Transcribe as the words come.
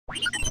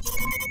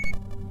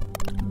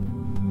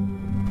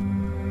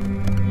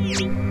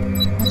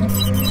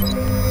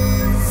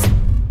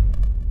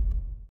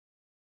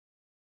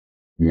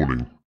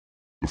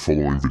The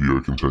following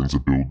video contains a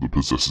build that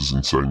possesses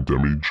insane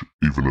damage,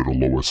 even at a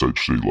low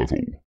SHD level.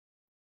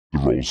 The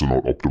rolls are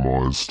not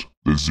optimised,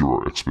 there's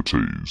zero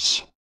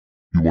expertise.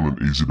 You want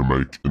an easy to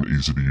make and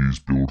easy to use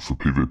build for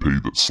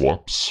PvP that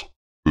slaps?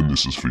 Then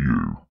this is for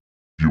you.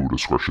 Viewer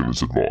discretion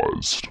is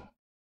advised.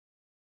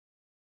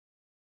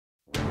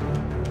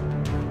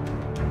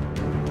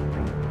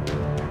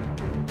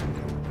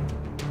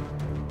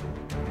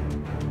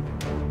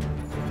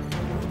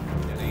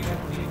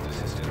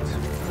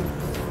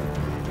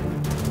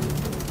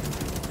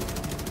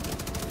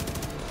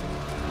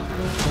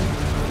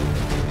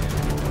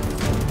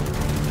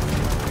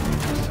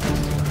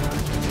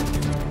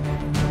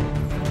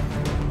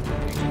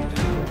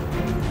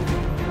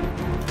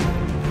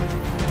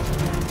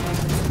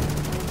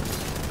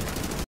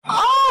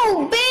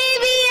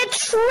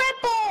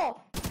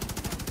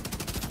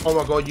 Oh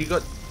my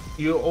god,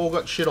 you all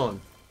got shit on.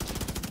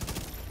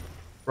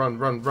 Run,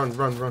 run, run,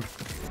 run, run.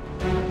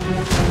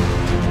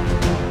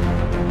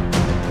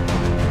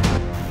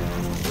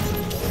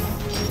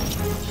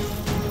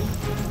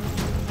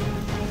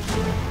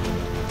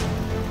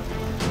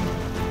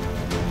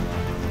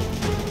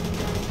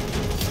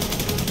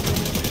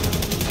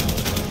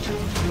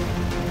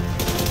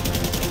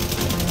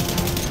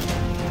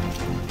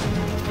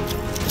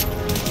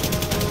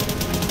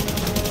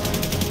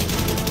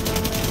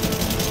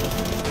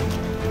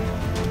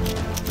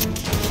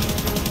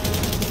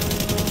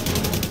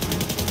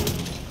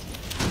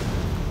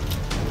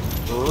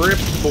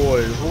 Ripped,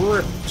 boys,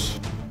 ripped.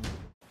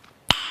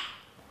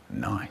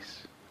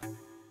 Nice.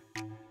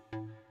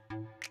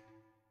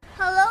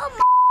 Hello,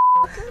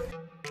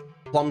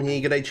 Plum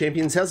here, g'day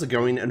champions, how's it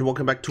going? And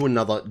welcome back to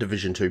another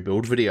Division 2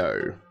 build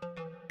video.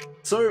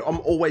 So,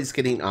 I'm always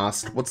getting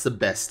asked what's the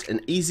best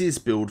and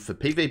easiest build for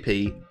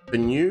PvP for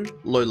new,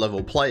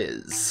 low-level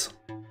players.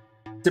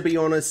 To be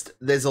honest,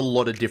 there's a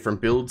lot of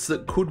different builds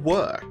that could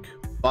work,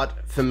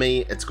 but for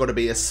me, it's got to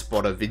be a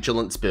spotter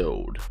vigilance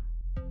build.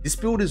 This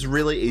build is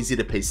really easy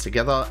to piece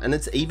together, and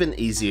it's even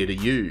easier to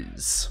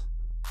use.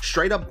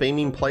 Straight up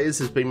beaming players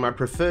has been my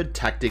preferred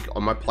tactic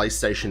on my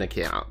PlayStation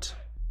account.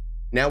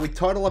 Now with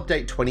title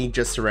update 20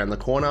 just around the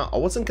corner, I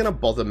wasn't going to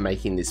bother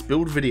making this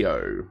build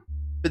video.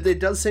 But there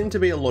does seem to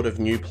be a lot of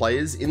new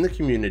players in the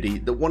community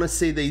that want to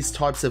see these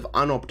types of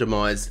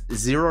unoptimized,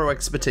 zero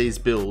expertise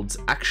builds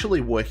actually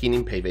working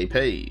in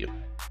PvP.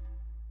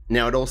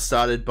 Now it all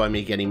started by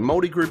me getting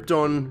multi-grouped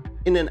on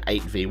in an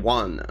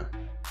 8v1.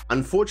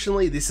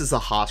 Unfortunately, this is a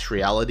harsh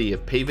reality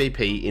of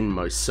PvP in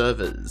most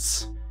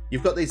servers.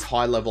 You've got these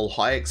high-level,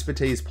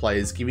 high-expertise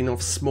players giving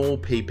off small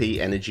PP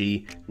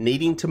energy,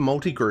 needing to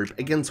multi-group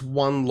against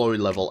one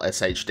low-level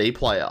SHD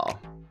player.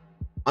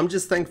 I'm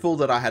just thankful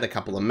that I had a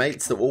couple of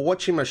mates that were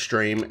watching my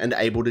stream and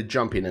able to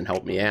jump in and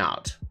help me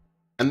out.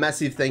 A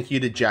massive thank you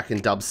to Jack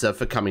and Dubster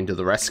for coming to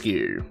the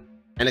rescue.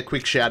 And a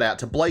quick shout out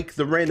to Blake,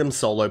 the random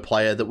solo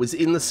player that was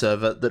in the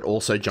server that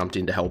also jumped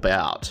in to help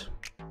out.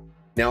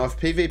 Now I've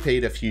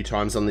PvP'd a few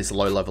times on this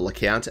low level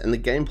account, and the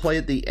gameplay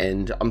at the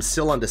end, I'm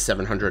still under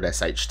 700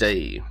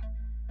 SHD.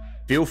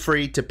 Feel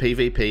free to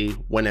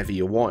PvP whenever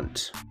you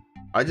want.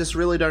 I just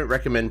really don't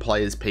recommend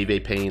players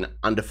PvPing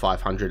under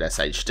 500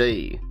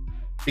 SHD,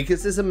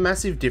 because there's a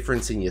massive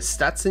difference in your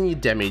stats and your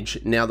damage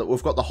now that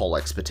we've got the whole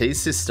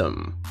expertise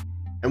system.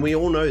 And we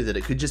all know that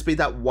it could just be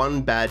that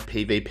one bad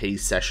PvP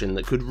session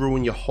that could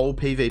ruin your whole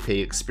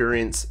PvP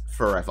experience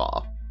forever.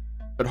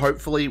 But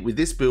hopefully with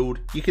this build,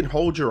 you can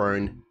hold your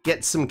own,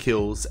 get some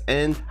kills,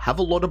 and have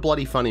a lot of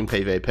bloody fun in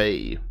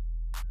PvP.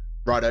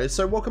 Righto,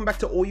 so welcome back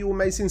to all you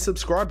amazing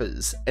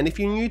subscribers, and if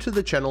you're new to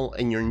the channel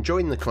and you're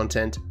enjoying the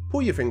content,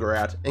 pull your finger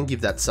out and give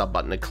that sub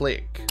button a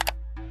click.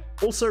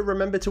 Also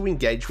remember to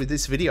engage with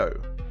this video.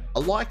 A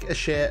like, a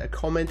share, a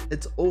comment,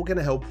 it's all going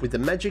to help with the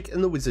magic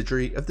and the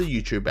wizardry of the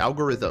YouTube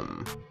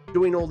algorithm.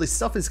 Doing all this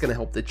stuff is going to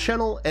help the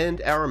channel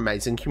and our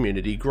amazing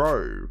community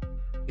grow.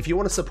 If you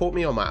want to support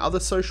me on my other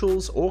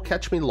socials or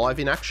catch me live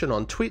in action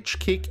on Twitch,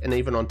 Kick, and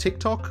even on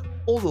TikTok,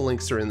 all the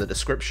links are in the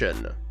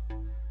description.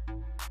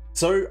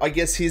 So I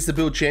guess here's the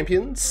build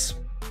champions.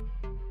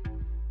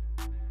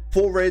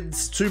 4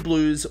 reds, 2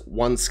 blues,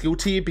 1 skill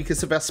tier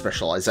because of our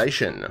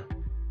specialization.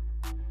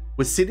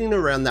 We're sitting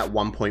around that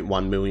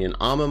 1.1 million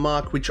armor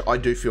mark, which I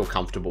do feel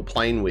comfortable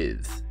playing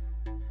with.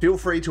 Feel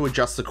free to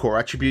adjust the core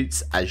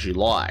attributes as you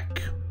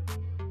like.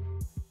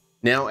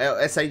 Now our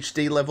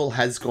SHD level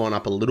has gone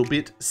up a little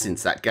bit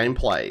since that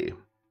gameplay.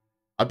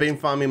 I've been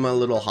farming my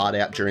little heart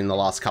out during the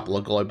last couple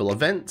of global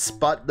events,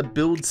 but the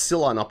build's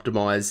still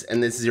unoptimized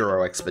and there's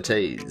zero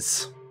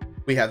expertise.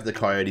 We have the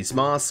Coyote's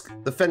Mask,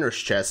 the Fenris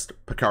Chest,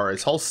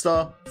 Picaro's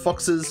Holster,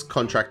 Foxes,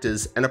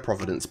 Contractors, and a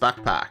Providence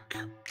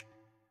Backpack.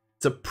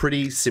 It's a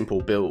pretty simple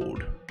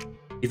build.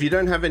 If you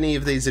don't have any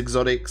of these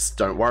exotics,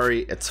 don't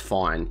worry, it's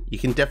fine. You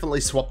can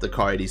definitely swap the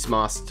Coyote's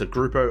Mask to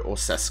Grupo or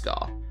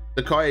Seska.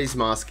 The Coyote's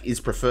Mask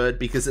is preferred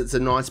because it's a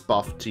nice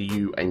buff to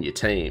you and your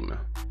team.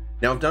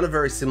 Now I've done a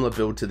very similar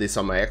build to this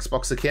on my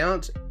Xbox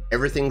account.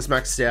 Everything's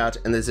maxed out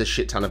and there's a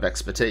shit ton of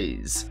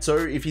expertise. So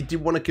if you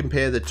did want to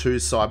compare the two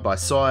side by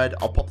side,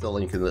 I'll pop the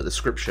link in the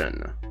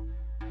description.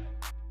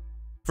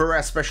 For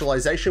our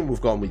specialization, we've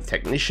gone with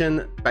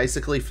Technician,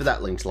 basically for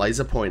that linked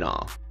laser pointer.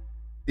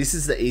 This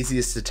is the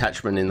easiest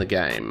attachment in the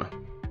game.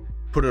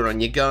 Put it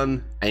on your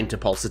gun, aim to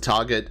pulse a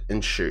target,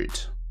 and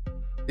shoot.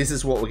 This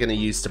is what we're going to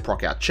use to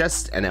proc our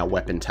chest and our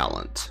weapon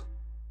talent.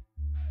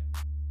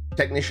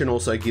 Technician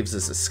also gives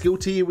us a skill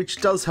tier,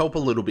 which does help a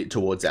little bit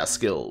towards our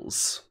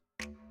skills.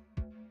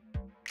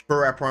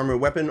 For our primary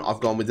weapon, I've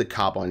gone with the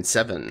Carbine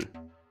 7.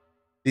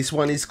 This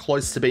one is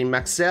close to being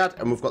maxed out,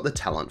 and we've got the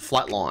talent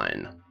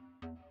Flatline.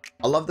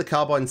 I love the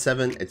Carbine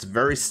 7, it's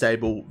very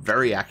stable,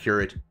 very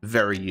accurate,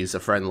 very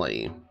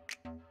user-friendly.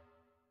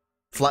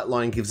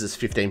 Flatline gives us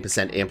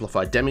 15%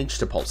 amplified damage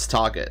to pulse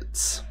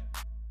targets.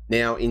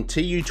 Now in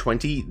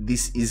TU20,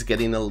 this is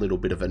getting a little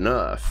bit of a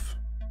nerf.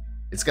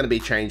 It's going to be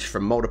changed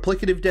from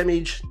multiplicative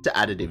damage to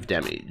additive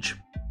damage,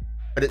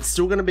 but it's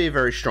still going to be a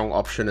very strong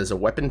option as a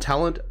weapon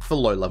talent for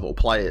low level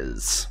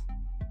players.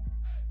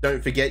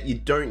 Don't forget, you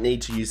don't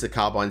need to use the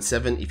Carbine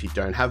 7 if you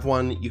don't have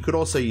one. You could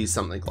also use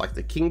something like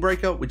the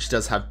Kingbreaker, which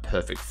does have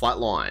perfect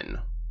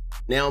flatline.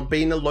 Now,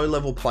 being a low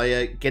level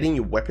player, getting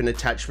your weapon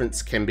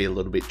attachments can be a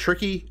little bit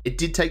tricky. It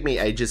did take me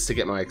ages to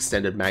get my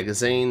extended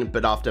magazine,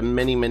 but after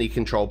many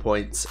control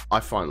points,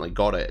 I finally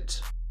got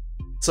it.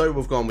 So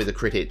we've gone with a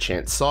crit hit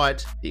chance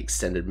sight, the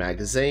extended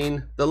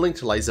magazine, the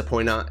linked laser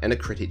pointer, and a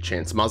crit hit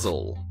chance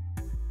muzzle.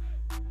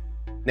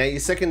 Now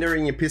your secondary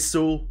and your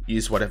pistol,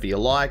 use whatever you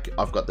like.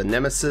 I've got the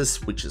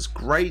Nemesis, which is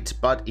great,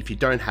 but if you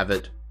don't have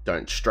it,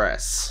 don't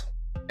stress.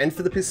 And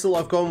for the pistol,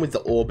 I've gone with the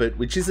Orbit,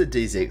 which is a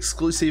DZ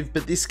exclusive,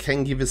 but this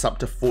can give us up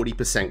to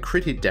 40%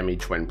 crit hit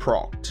damage when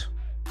procced.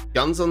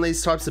 Guns on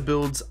these types of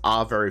builds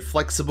are very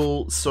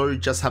flexible, so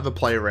just have a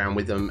play around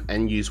with them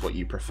and use what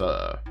you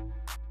prefer.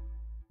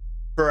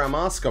 For our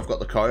mask, I've got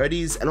the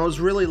Coyotes, and I was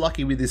really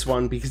lucky with this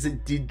one because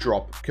it did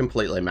drop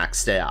completely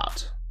maxed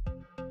out.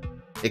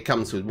 It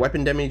comes with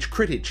weapon damage,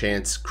 crit hit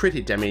chance, crit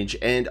hit damage,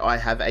 and I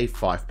have a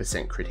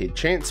 5% crit hit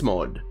chance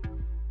mod.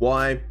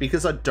 Why?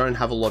 Because I don't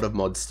have a lot of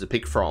mods to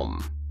pick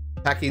from.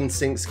 Pack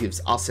Instincts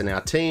gives us and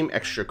our team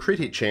extra crit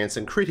hit chance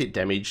and crit hit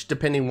damage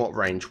depending what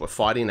range we're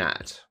fighting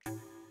at.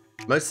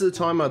 Most of the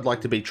time I'd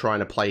like to be trying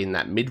to play in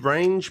that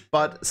mid-range,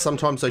 but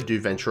sometimes I do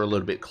venture a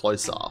little bit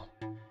closer.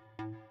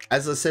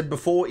 As I said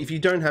before, if you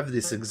don't have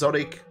this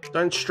exotic,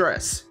 don't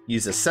stress,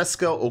 use a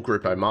Seska or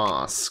Grupo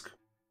mask.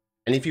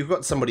 And if you've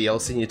got somebody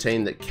else in your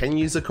team that can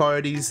use a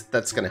Coyotes,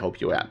 that's going to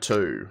help you out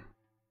too.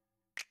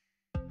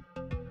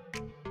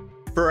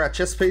 For our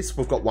chest piece,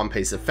 we've got one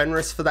piece of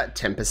Fenris for that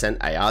 10%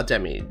 AR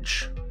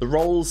damage. The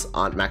rolls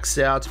aren't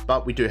maxed out,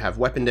 but we do have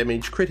weapon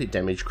damage, crit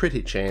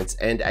hit chance,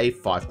 and a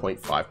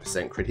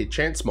 5.5% crit hit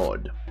chance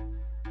mod.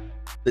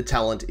 The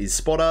talent is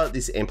Spotter.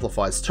 This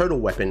amplifies total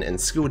weapon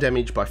and skill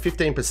damage by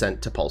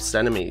 15% to pulsed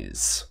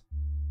enemies.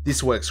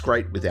 This works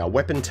great with our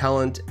weapon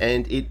talent,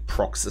 and it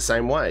procs the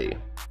same way.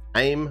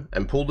 Aim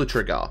and pull the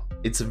trigger.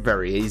 It's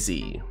very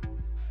easy.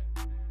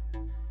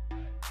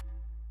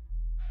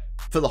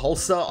 For the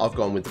holster, I've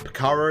gone with the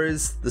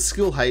Picaros. The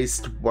skill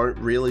haste won't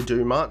really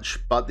do much,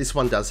 but this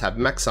one does have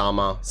max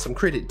armor, some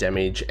crit hit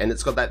damage, and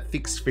it's got that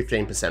fixed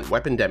 15%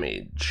 weapon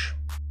damage.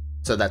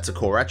 So that's a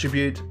core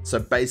attribute, so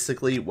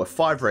basically we're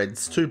 5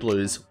 reds, 2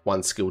 blues,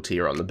 1 skill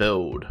tier on the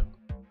build.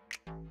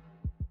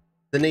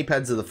 The knee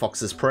pads are the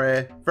Fox's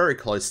Prayer, very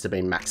close to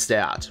being maxed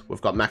out. We've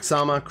got max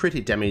armor, crit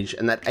hit damage,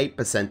 and that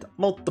 8%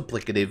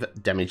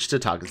 multiplicative damage to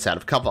targets out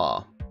of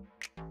cover.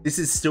 This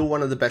is still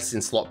one of the best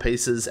in slot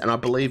pieces, and I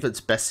believe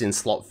it's best in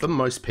slot for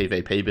most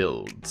PvP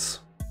builds.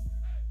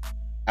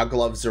 Our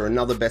gloves are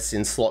another best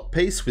in slot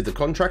piece with the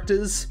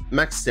Contractors,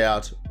 maxed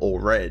out, all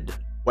red.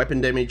 Weapon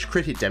damage,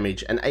 crit hit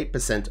damage, and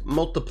 8%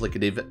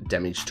 multiplicative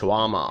damage to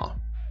armor.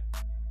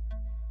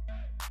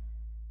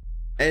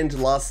 And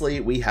lastly,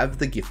 we have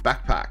the Gift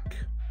Backpack.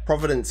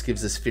 Providence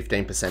gives us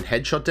 15%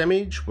 headshot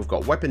damage, we've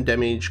got weapon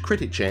damage,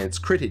 crit hit chance,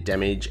 crit hit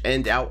damage,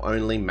 and our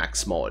only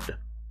max mod.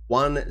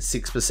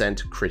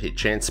 6% crit hit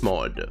chance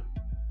mod.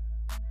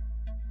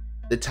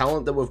 The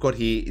talent that we've got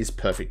here is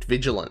Perfect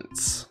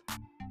Vigilance.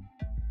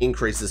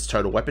 Increases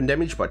total weapon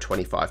damage by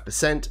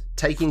 25%,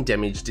 taking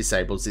damage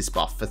disables this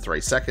buff for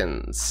 3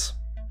 seconds.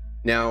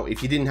 Now,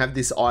 if you didn't have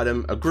this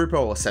item, a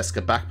Grupo or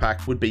Seska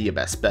backpack would be your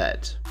best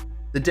bet.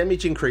 The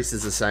damage increase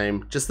is the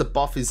same, just the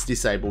buff is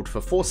disabled for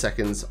 4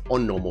 seconds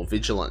on normal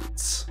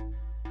vigilance.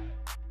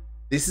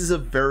 This is a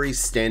very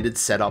standard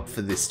setup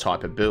for this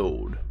type of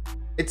build.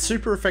 It's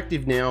super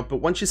effective now, but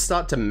once you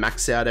start to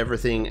max out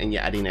everything and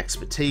you're adding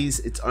expertise,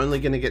 it's only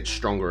going to get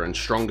stronger and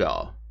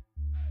stronger.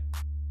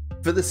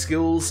 For the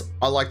skills,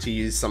 I like to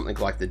use something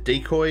like the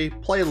Decoy,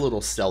 play a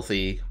little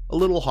stealthy, a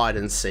little hide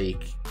and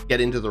seek,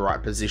 get into the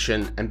right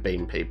position and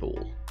beam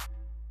people.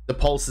 The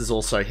Pulse is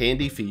also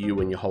handy for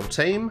you and your whole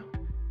team,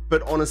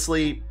 but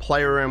honestly,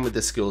 play around with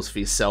the skills for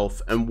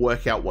yourself and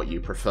work out what you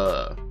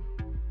prefer.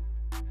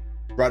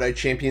 Righto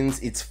champions,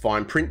 it's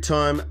fine print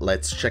time,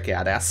 let's check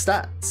out our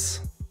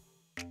stats.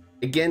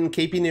 Again,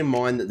 keeping in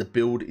mind that the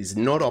build is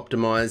not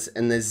optimized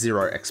and there's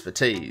 0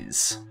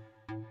 expertise.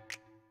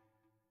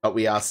 But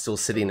we are still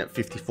sitting at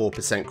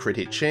 54% crit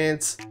hit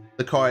chance.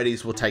 The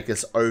Coyotes will take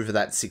us over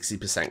that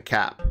 60%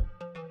 cap.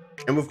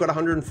 And we've got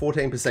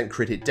 114%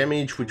 crit hit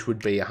damage, which would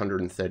be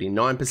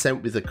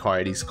 139% with the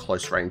Coyote's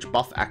close range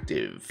buff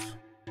active.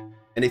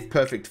 And if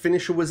Perfect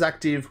Finisher was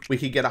active, we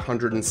could get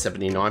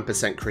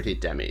 179% crit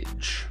hit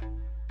damage.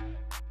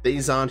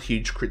 These aren't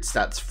huge crit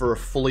stats for a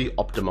fully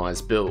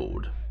optimized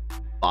build,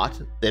 but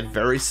they're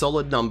very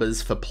solid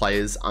numbers for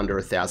players under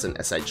 1000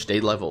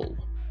 SHD level.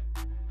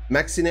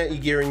 Maxing out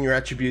your gear and your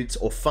attributes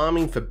or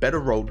farming for better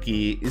rolled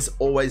gear is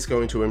always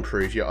going to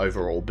improve your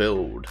overall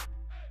build.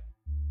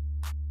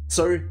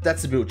 So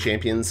that's the build,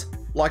 champions.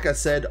 Like I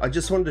said, I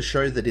just wanted to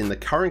show that in the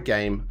current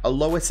game, a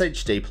low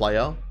SHD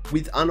player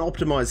with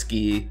unoptimized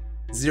gear,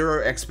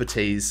 zero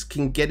expertise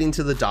can get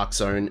into the Dark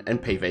Zone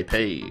and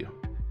PvP.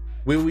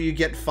 Will you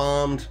get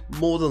farmed?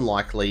 More than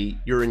likely,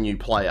 you're a new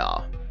player.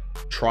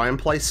 Try and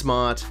play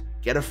smart,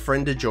 get a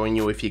friend to join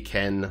you if you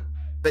can,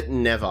 but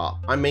never,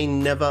 I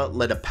mean never,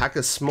 let a pack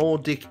of small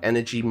dick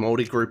energy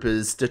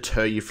multi-groupers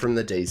deter you from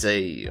the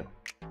DZ.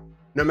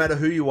 No matter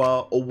who you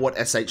are or what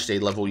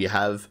SHD level you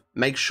have,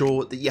 make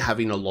sure that you're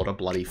having a lot of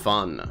bloody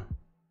fun.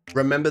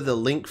 Remember, the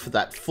link for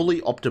that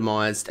fully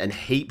optimized and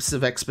heaps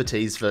of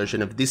expertise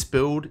version of this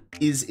build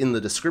is in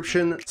the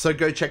description, so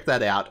go check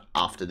that out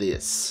after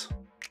this.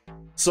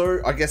 So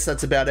I guess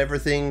that's about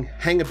everything.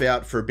 Hang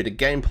about for a bit of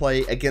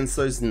gameplay against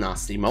those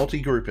nasty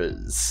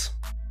multi-groupers.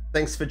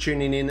 Thanks for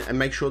tuning in, and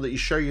make sure that you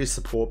show your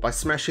support by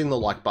smashing the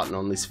like button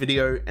on this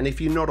video, and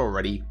if you're not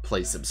already,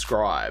 please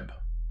subscribe.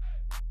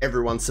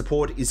 Everyone's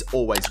support is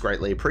always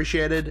greatly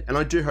appreciated, and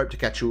I do hope to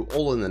catch you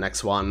all in the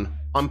next one.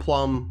 I'm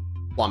Plum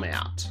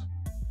out.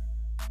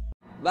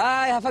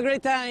 Bye, have a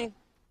great time.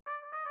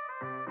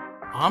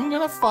 I'm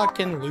gonna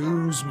fucking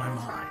lose my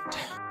mind.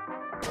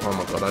 Oh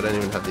my god, I don't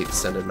even have the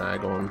extended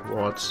mag on.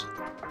 What?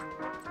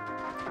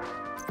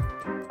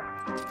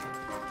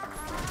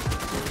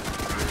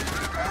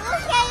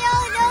 Look at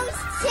all those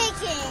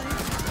chickens!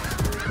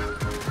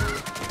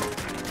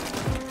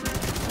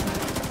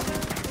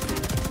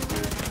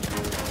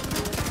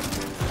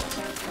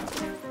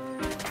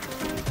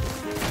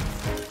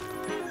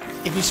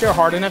 If you stare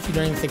hard enough, you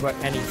don't even think about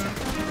anything.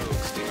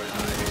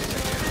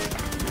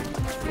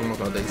 Oh my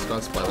god, these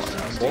guys play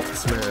like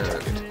bots,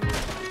 man.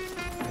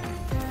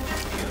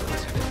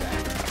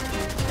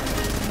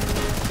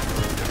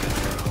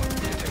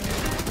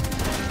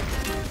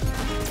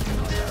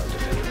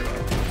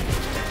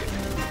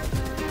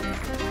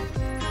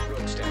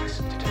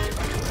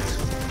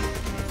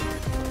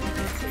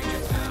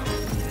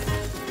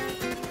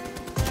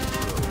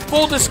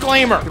 Full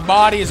disclaimer, your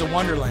body is a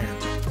wonderland.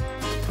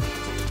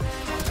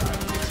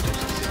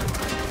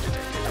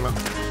 And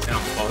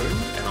I'm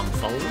phoned, and I'm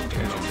phoned,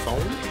 and I'm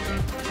phoned.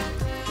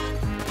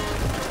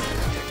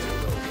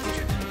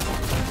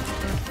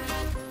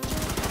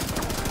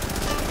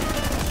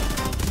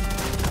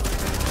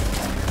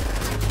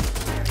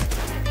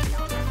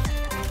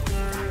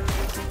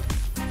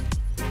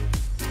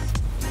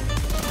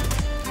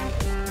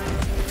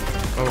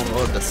 Oh my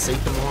god, the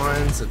seeker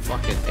lines and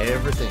fucking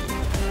everything.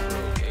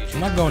 I'm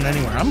not going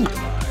anywhere. I'm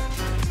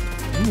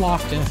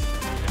locked in.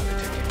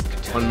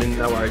 1 minute,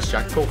 no worries,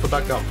 Jack. Call for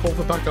backup. Call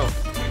for backup.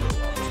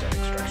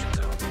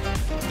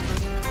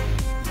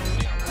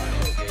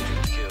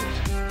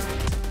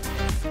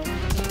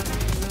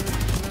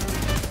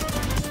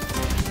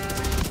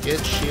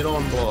 Get shit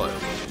on, boy.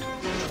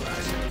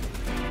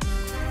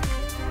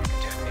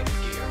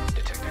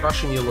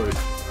 Rushing your loot.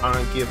 I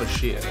don't give a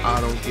shit.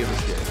 I don't give a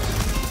shit.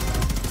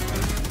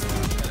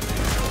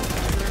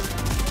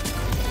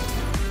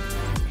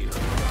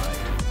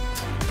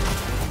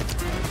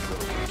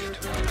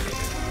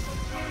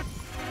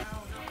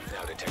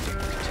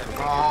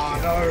 Oh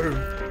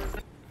no!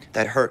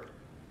 That hurt,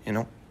 you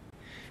know?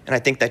 And I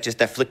think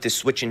that flipped this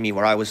switch in me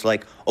where I was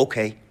like,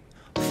 okay,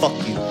 fuck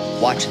you,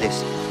 watch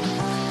this.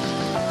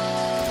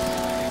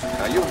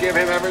 Now you give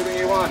him everything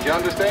he wants, you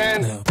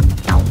understand? No.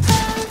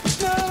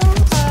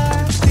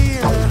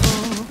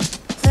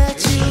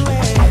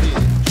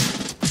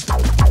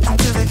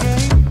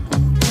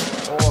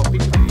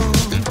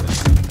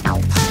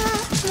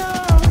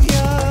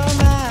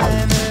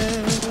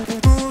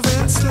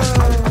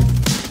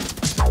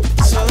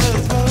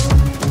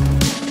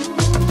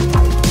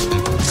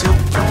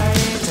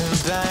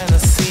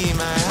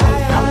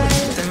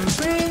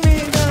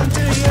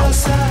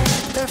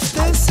 If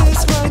this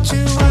is what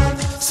you want,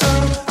 so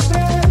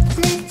let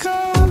me go.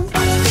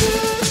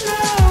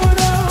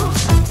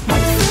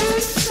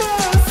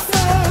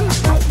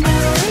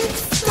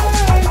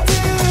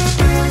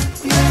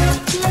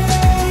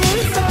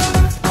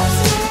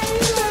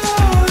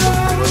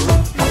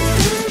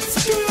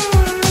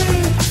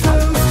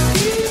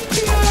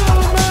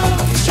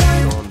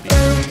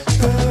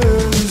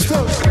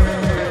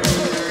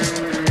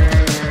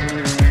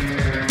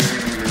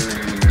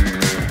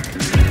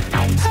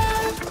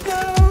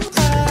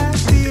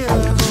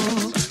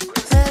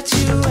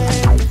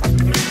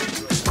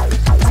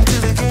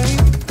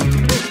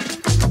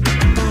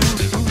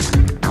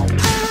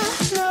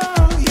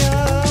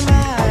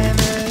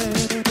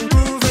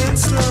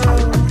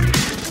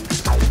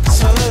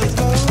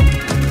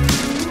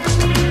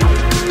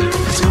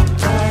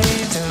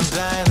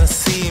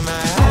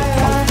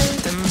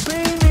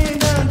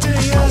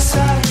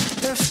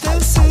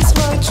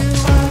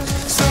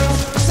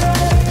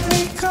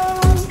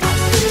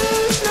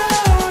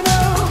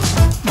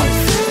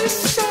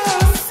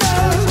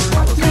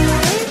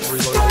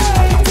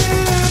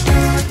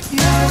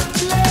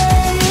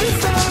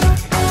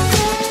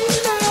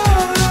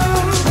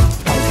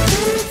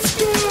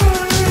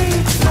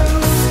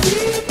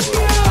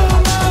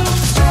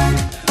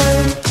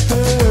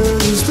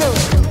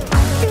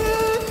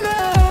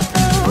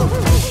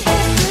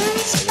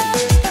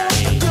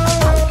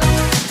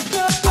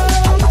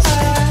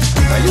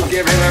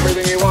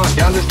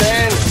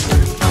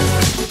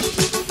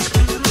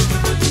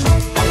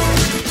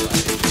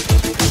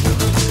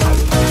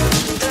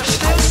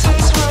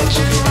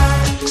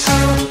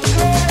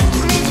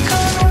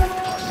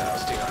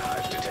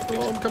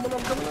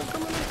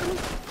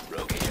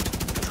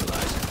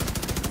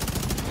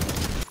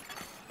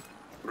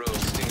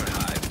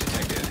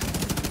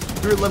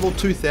 You're at level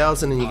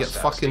 2000 and you get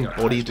fucking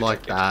bodied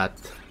like that.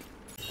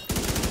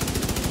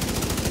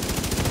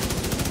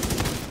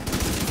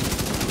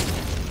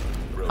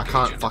 I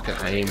can't fucking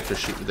aim for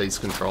shit with these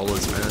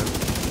controllers, man.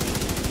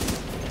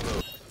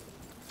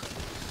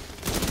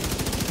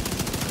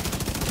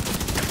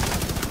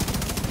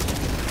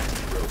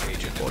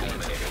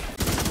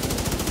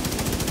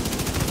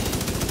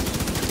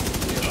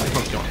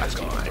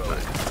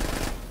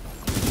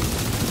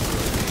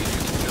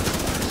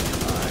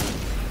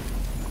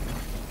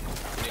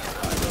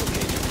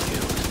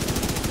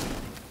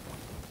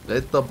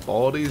 Let the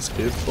bodies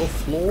hit the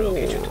floor.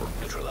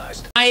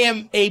 I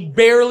am a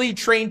barely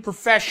trained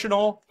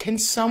professional. Can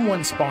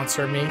someone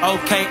sponsor me?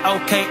 Okay.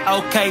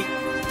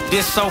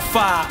 This so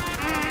far.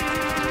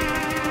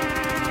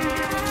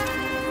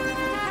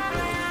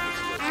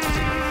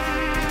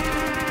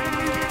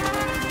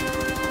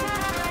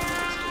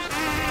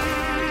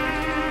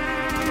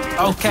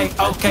 Okay.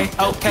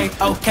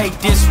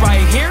 This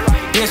right here.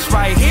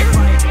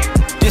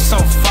 This so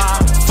far.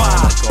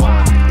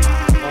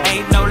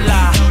 Ain't no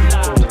lie.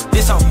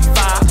 This so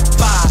far.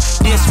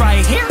 This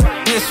right here.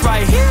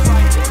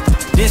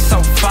 This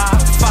so far.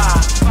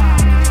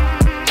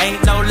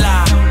 Ain't no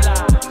lie.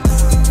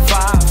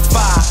 Fire.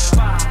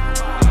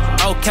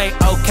 Okay,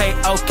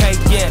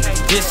 yeah.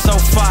 This so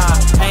far.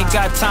 Ain't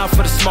got time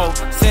for the smoke.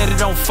 Set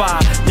it on fire.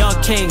 Young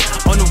king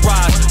on the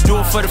rise. Do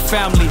it for the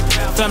family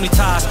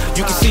ties.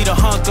 You can see the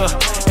hunger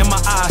in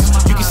my eyes.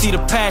 You can see the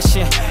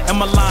passion in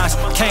my lines.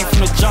 Came from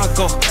the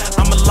jungle.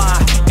 I'm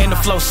aligned. And the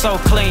flow so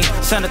clean,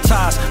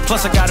 sanitized.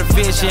 Plus I got a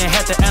vision,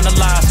 had to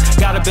analyze.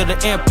 Gotta build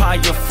an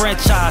empire,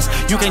 franchise.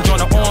 You can join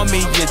the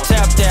army, you're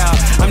tapped out.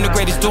 I'm the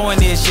greatest doing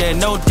this, yeah,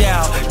 no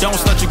doubt. Don't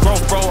start your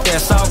growth, bro,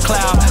 that's all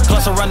cloud.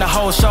 Plus I run the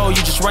whole show,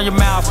 you just run your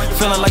mouth.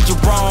 Feeling like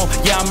you're wrong,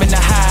 yeah, I'm in the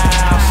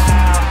house.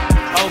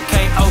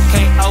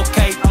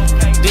 Okay.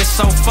 This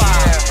so far.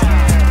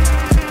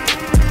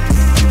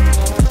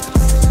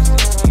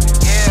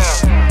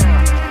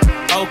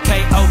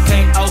 Okay.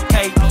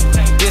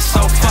 This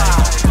so far.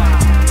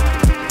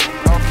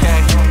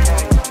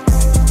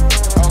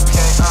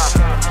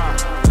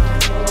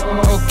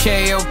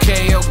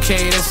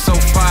 Okay, that's so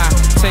fire.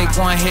 Take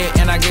one hit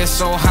and I get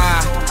so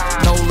high.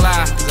 No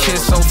lie,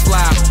 kiss so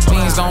fly.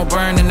 Beans don't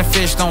burn and the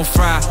fish don't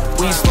fry.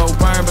 We slow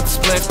burn but the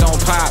spliff don't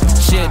pop.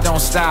 Shit don't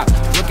stop.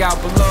 Look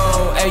out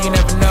below, hey, you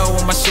never know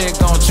when my shit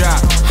gon'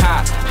 drop.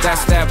 Hot,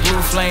 that's that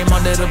blue flame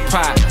under the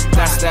pot.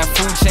 That's that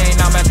food chain,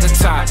 I'm at the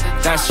top.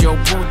 That's your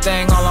boo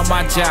thing all on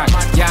my jock.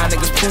 Y'all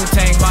niggas poo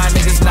tang, my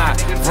niggas not.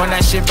 Run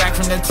that shit back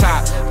from the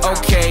top.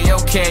 Okay.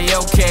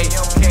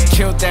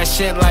 Killed that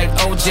shit like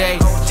OJ.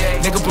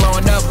 Nigga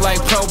blowing up like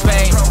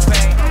propane.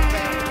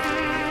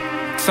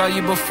 Told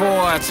you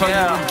before, I told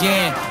you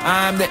again.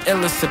 I'm the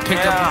illest to pick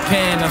up a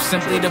pen. I'm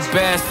simply the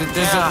best that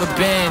there's ever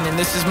been, and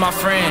this is my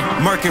friend.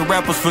 Murking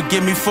rappers,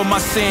 forgive me for my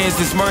sins.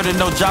 It's murder,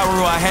 no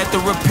gyro, I had to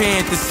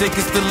repent. The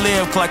sickest to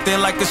live, clocked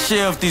in like a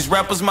shift. These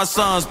rappers my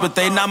sons, but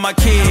they not my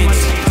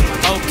kids.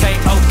 Okay.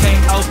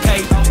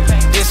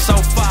 It's so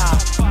far.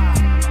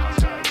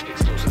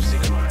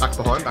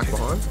 Back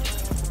behind.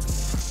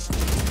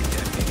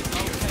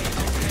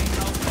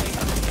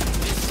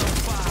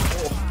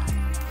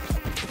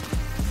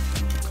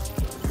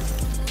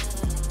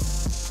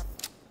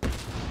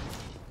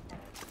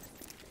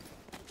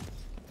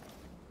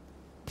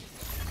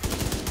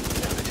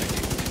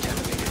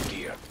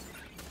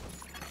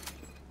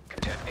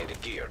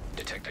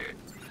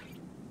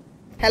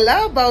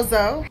 Hello,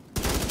 bozo.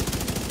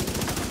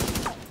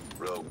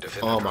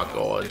 Oh my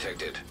god.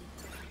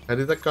 How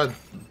did that guy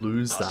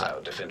lose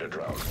that?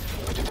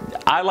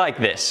 I like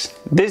this.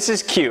 This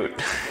is cute.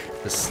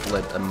 Just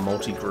let a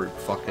multi-group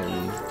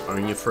fucking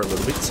own you for a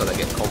little bit so they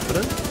get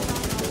confident.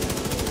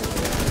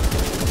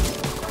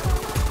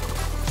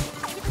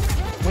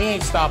 We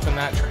ain't stopping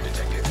that train.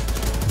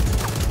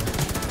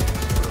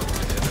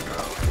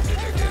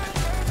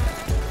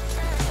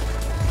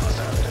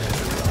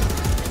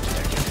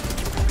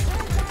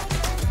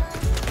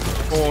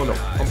 Oh no,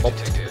 I'm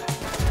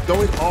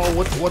going,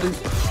 what is...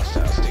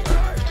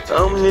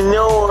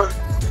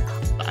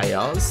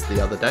 ARs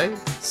the other day,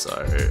 so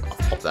I'll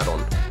pop that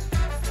on.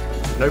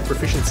 No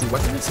proficiency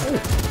weapons? Oh.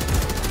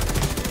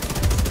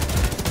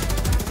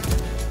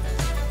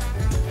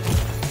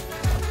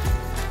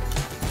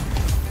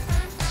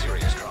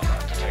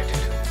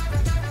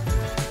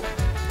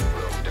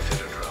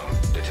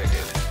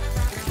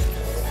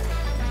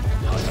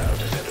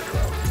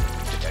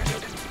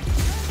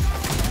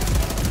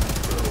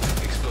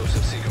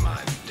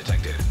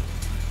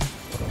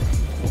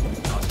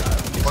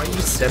 Why are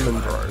you stemming,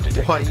 bro?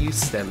 Why are you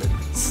stemming?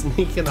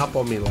 Sneaking up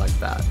on me like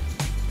that.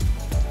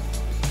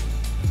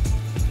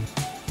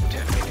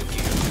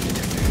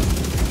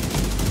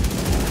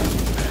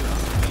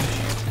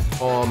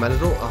 Oh,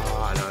 Matador.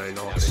 Oh,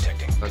 no, nice.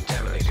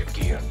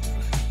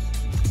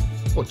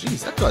 Oh,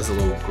 geez, that guy's a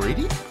little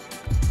greedy.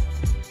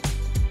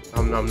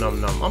 Nom.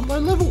 I'm low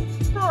level.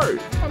 Bro,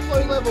 I'm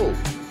low level.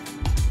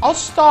 I'll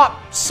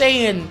stop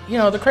saying, you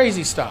know, the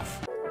crazy stuff.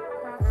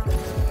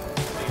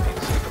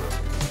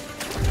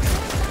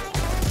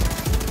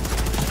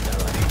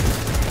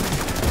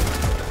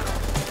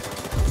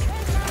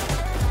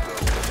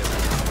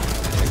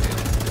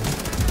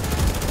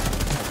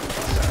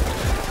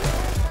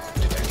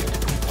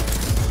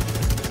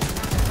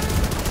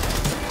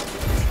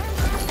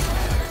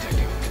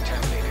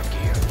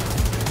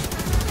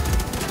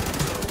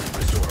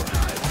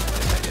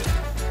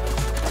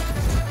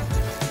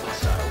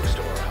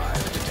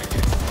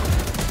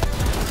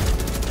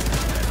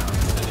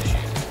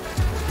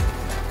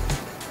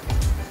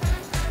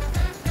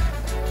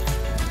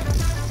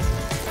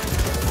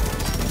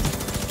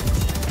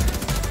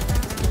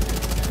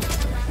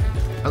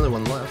 Only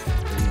one left.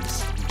 And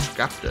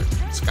scapped it.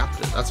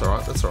 That's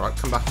alright.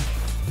 Come back.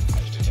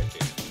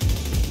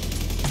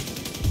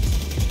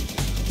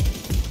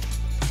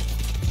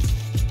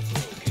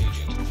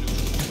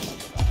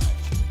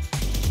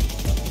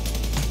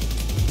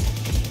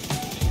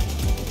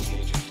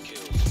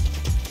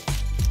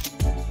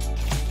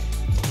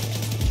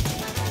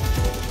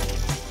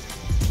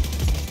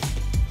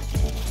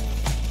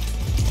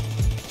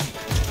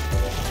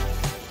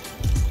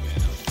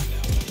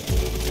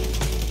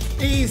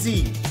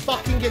 Easy.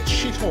 Fucking get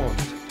shit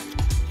on.